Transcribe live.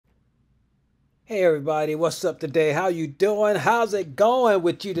Hey everybody, what's up today? How you doing? How's it going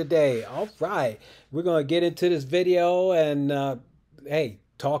with you today? All right, we're gonna get into this video and hey,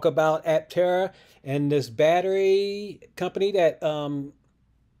 talk about Aptera and this battery company that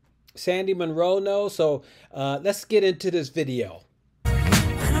Sandy Munro knows. So let's get into this video.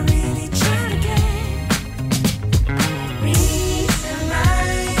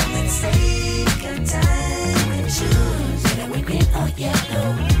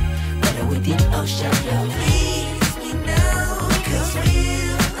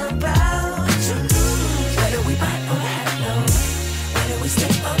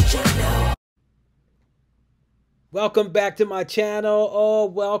 Welcome back to my channel. Oh,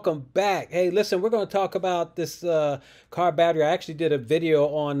 welcome back. Hey, listen, we're going to talk about this car battery. I actually did a video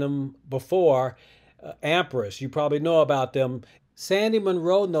on them before. Ampris, you probably know about them. Sandy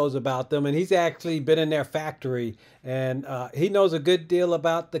Munro knows about them, and he's actually been in their factory, and he knows a good deal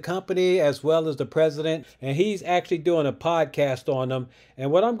about the company as well as the president, and he's actually doing a podcast on them.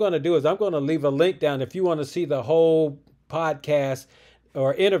 And what I'm going to do is I'm going to leave a link down if you want to see the whole podcast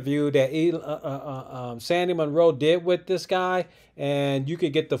or interview that Sandy Munro did with this guy, and you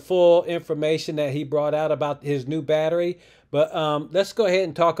could get the full information that he brought out about his new battery. But let's go ahead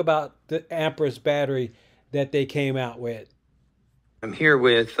and talk about the Ampris battery that they came out with. I'm here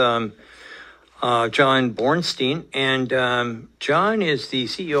with John Bornstein, and John is the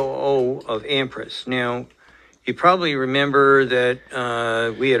COO of Ampris. Now, you probably remember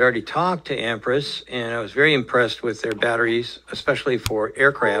that we had already talked to Ampris, and I was very impressed with their batteries, especially for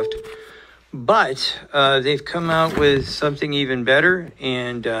aircraft. But they've come out with something even better,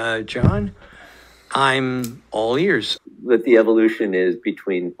 and John, I'm all ears. What the evolution is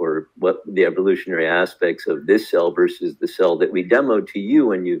between, or what the evolutionary aspects of this cell versus the cell that we demoed to you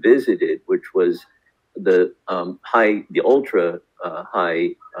when you visited, which was the ultra high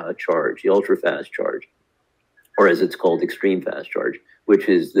charge, the ultra fast charge, or as it's called, extreme fast charge, which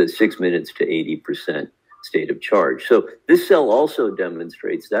is the 6 minutes to 80% state of charge. So this cell also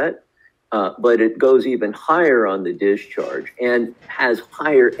demonstrates that, but it goes even higher on the discharge and has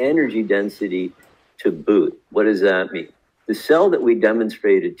higher energy density to boot. What does that mean? The cell that we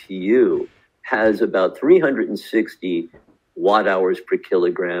demonstrated to you has about 360 watt hours per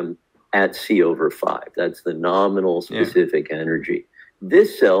kilogram at C/5. That's the nominal specific energy.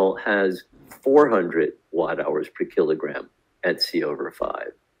 This cell has 400 watt hours per kilogram at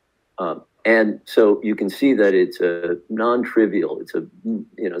C/5. And so you can see that it's a non-trivial, it's a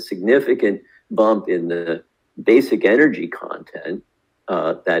significant bump in the basic energy content,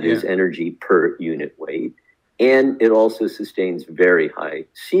 that is energy per unit weight. And it also sustains very high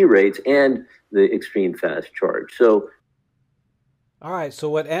C rates and the extreme fast charge. So, all right, so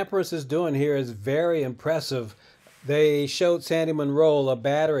what Ampris is doing here is very impressive. They showed Sandy Munro a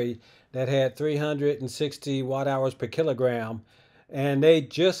battery that had 360 watt hours per kilogram, and they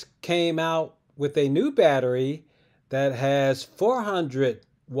just came out with a new battery that has 400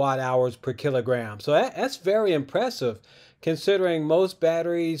 watt hours per kilogram. So that's very impressive, considering most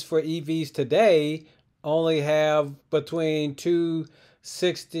batteries for EVs today only have between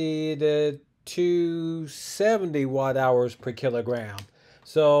 260 to 270 watt hours per kilogram.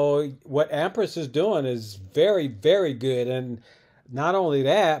 So what Ampris is doing is very, very good. And not only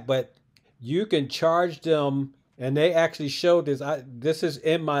that, but you can charge them, and they actually showed this. This is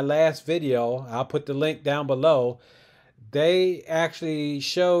in my last video. I'll put the link down below. They actually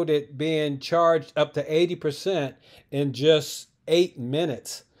showed it being charged up to 80% in just 8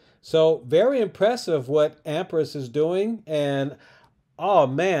 minutes. So very impressive what Ampris is doing. And oh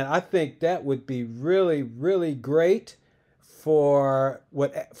man, I think that would be really, really great for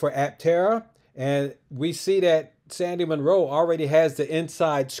Aptera. And we see that Sandy Munro already has the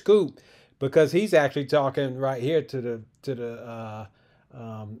inside scoop, because he's actually talking right here to the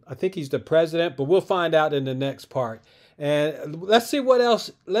I think he's the president, but we'll find out in the next part. And let's see what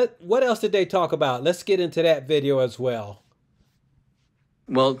else did they talk about. Let's get into that video as well.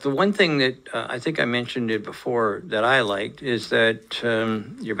 Well, the one thing that I think I mentioned it before that I liked is that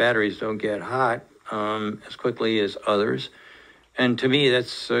your batteries don't get hot as quickly as others. And to me,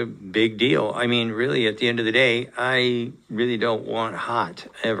 that's a big deal. I mean, really, at the end of the day, I really don't want hot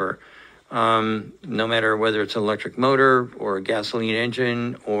ever. No matter whether it's an electric motor or a gasoline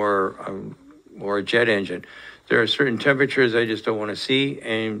engine or a jet engine. There are certain temperatures I just don't want to see,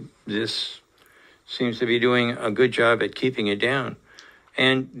 and this seems to be doing a good job at keeping it down.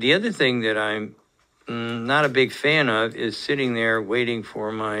 And the other thing that I'm not a big fan of is sitting there waiting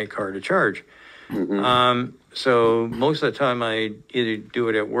for my car to charge. So most of the time I either do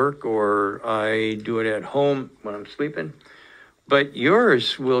it at work or I do it at home when I'm sleeping. but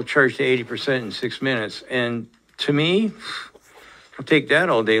yours will charge to 80% in 6 minutes. And to me, I'll take that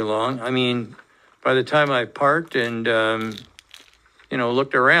all day long. I mean, by the time I parked and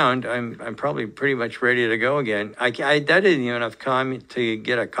looked around, I'm probably pretty much ready to go again. I that didn't even have time to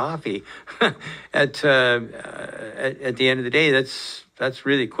get a coffee at the end of the day. That's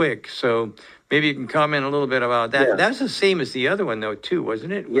really quick. So maybe you can comment a little bit about that. Yeah. That's the same as the other one, though, too,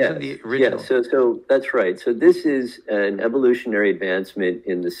 wasn't it? Yes. Wasn't the original? Yeah. So that's right. So this is an evolutionary advancement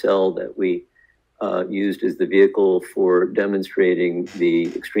in the cell that we used as the vehicle for demonstrating the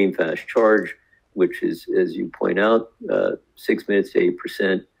extreme fast charge, which is, as you point out, 6 minutes to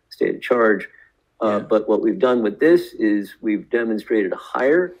 8% state of charge. But what we've done with this is we've demonstrated a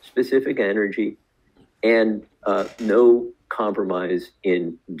higher specific energy and no compromise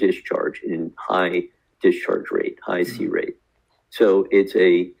in discharge, in high discharge rate, high C rate. So it's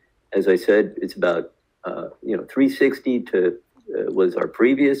as I said, it's about 360 to was our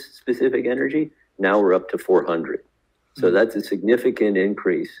previous specific energy. Now we're up to 400. So that's a significant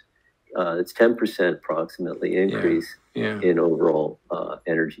increase. It's 10% approximately increase in overall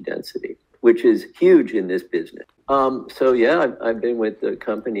energy density, which is huge in this business. I've been with the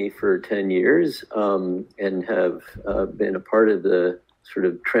company for 10 years and have been a part of the sort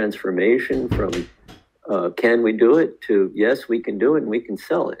of transformation from can we do it to yes, we can do it and we can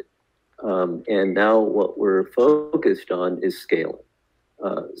sell it. And now what we're focused on is scaling.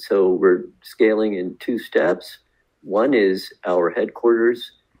 So we're scaling in 2 steps. One is our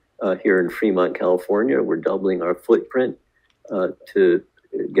headquarters here in Fremont, California. We're doubling our footprint to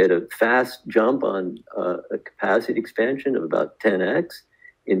get a fast jump on a capacity expansion of about 10x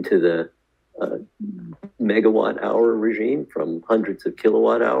into the megawatt hour regime from hundreds of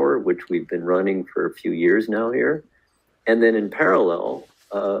kilowatt hour, which we've been running for a few years now here. And then in parallel,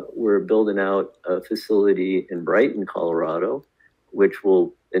 we're building out a facility in Brighton, Colorado, which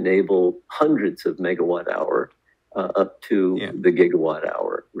will enable hundreds of megawatt hour up to the gigawatt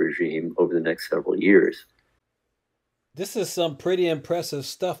hour regime over the next several years. This is some pretty impressive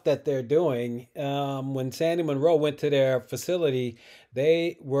stuff that they're doing. When Sandy Munro went to their facility,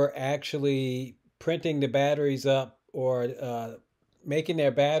 they were actually printing the batteries up or making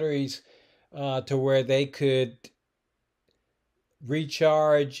their batteries to where they could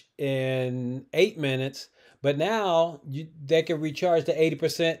recharge in 8 minutes. But now they can recharge to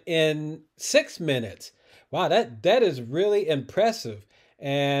 80% in 6 minutes. Wow, that is really impressive.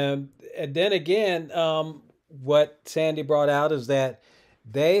 And then again, what Sandy brought out is that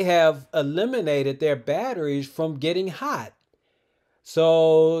they have eliminated their batteries from getting hot.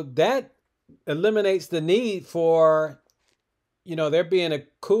 So that eliminates the need for, there being a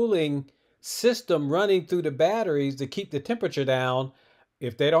cooling system running through the batteries to keep the temperature down.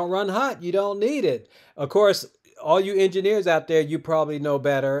 If they don't run hot, you don't need it. Of course, all you engineers out there, you probably know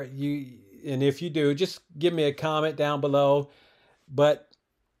better. And if you do, just give me a comment down below. But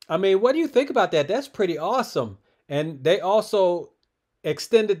I mean, what do you think about that? That's pretty awesome. And they also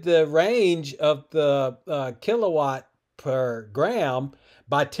extended the range of the kilowatt per gram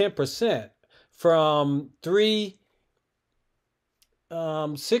by 10% from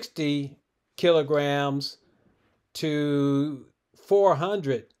 360 kilograms to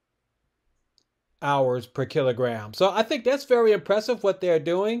 400 hours per kilogram. So I think that's very impressive what they're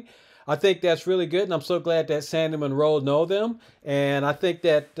doing. I think that's really good, and I'm so glad that Sandy Munro know them. And I think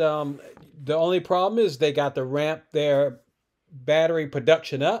that the only problem is they got to ramp their battery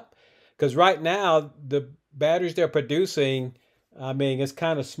production up, because right now the batteries they're producing, I mean, it's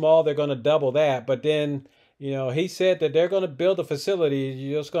kind of small. They're going to double that, but then he said that they're going to build a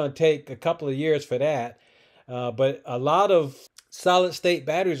facility. It's going to take a couple of years for that, but a lot of solid state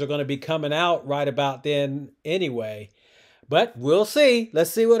batteries are going to be coming out right about then anyway. But we'll see. Let's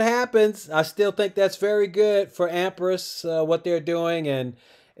see what happens. I still think that's very good for Amprius, what they're doing. And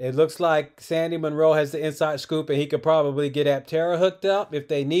it looks like Sandy Munro has the inside scoop, and he could probably get Aptera hooked up if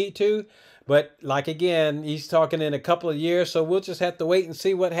they need to. But like, again, he's talking in a couple of years, so we'll just have to wait and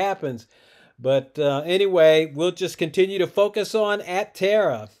see what happens. But anyway, we'll just continue to focus on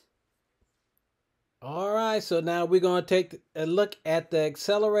Aptera. All right, so now we're going to take a look at the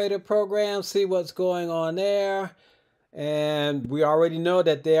accelerator program, see what's going on there. And we already know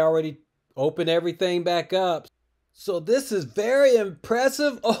that they already opened everything back up. So this is very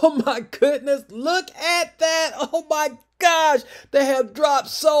impressive. Oh my goodness, look at that. Oh my gosh, they have dropped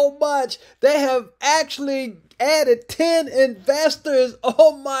so much. They have actually added 10 investors.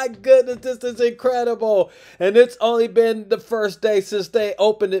 Oh my goodness, this is incredible. And it's only been the first day since they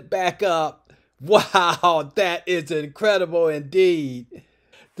opened it back up. Wow, that is incredible indeed.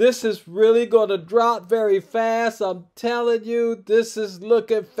 This is really going to drop very fast. I'm telling you, this is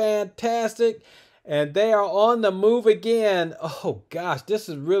looking fantastic. And they are on the move again. Oh gosh, this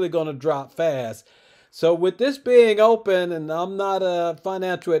is really going to drop fast. So with this being open, and I'm not a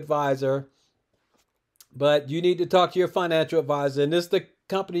financial advisor, but you need to talk to your financial advisor. And this is the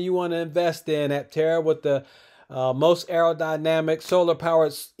company you want to invest in, Aptera, with the most aerodynamic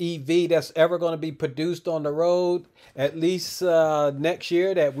solar-powered EV that's ever going to be produced on the road, at least next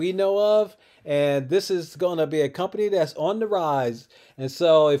year that we know of. And this is going to be a company that's on the rise. And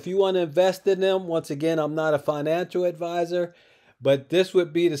so if you want to invest in them, once again, I'm not a financial advisor, but this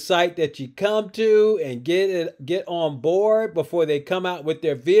would be the site that you come to and get on board before they come out with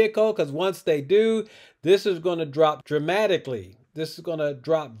their vehicle. Because once they do, this is going to drop dramatically. This is going to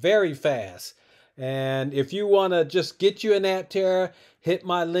drop very fast. And if you want to just get you an Aptera, hit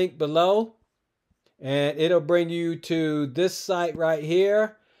my link below and it'll bring you to this site right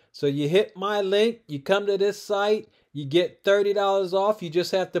here. So you hit my link, you come to this site, you get $30 off. You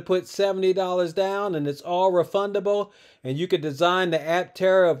just have to put $70 down and it's all refundable. And you can design the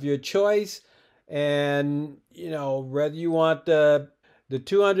Aptera of your choice. And, you know, whether you want the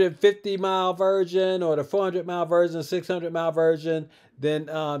 250-mile version or the 400-mile version, 600-mile version, then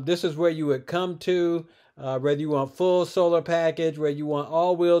this is where you would come to. Whether you want full solar package, whether you want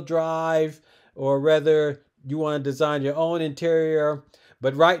all-wheel drive, or whether you want to design your own interior.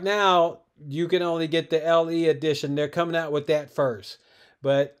 But right now, you can only get the LE edition. They're coming out with that first.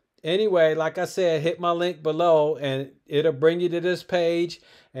 But anyway, like I said, hit my link below and it'll bring you to this page.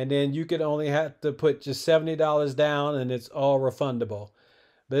 And then you can only have to put just $70 down and it's all refundable.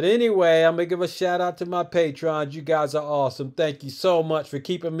 But anyway, I'm going to give a shout out to my patrons. You guys are awesome. Thank you so much for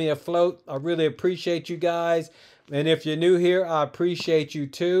keeping me afloat. I really appreciate you guys. And if you're new here, I appreciate you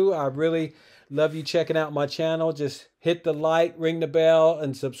too. I really love you checking out my channel. Just hit the like, ring the bell,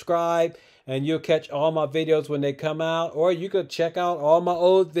 and subscribe. And you'll catch all my videos when they come out. Or you could check out all my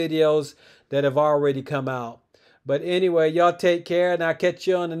old videos that have already come out. But anyway, y'all take care. And I'll catch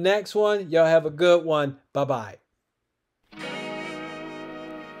you on the next one. Y'all have a good one. Bye-bye.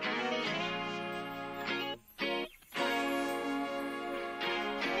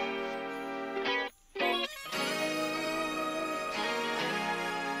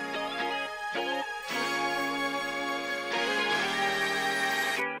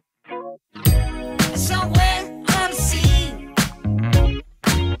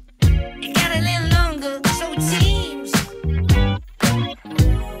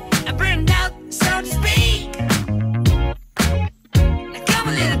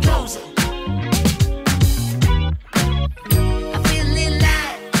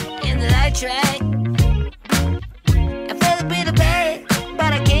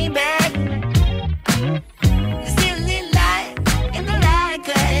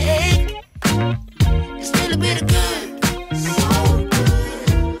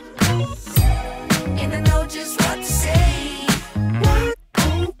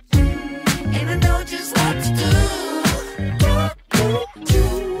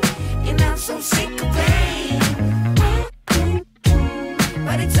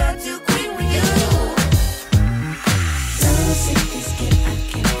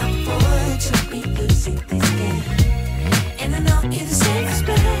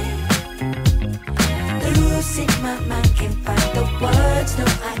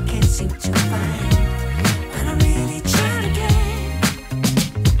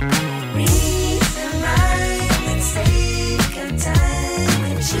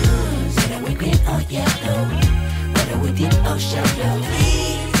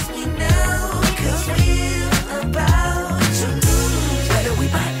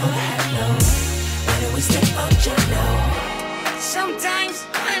 Sometimes,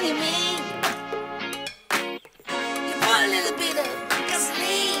 honey, me, you pour a little bit of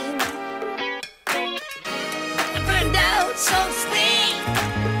gasoline. I burned out, so to speak.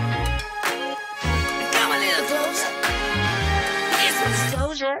 Come a little closer. Here's some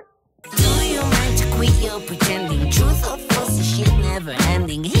Suger. Do you mind to quit your pretend?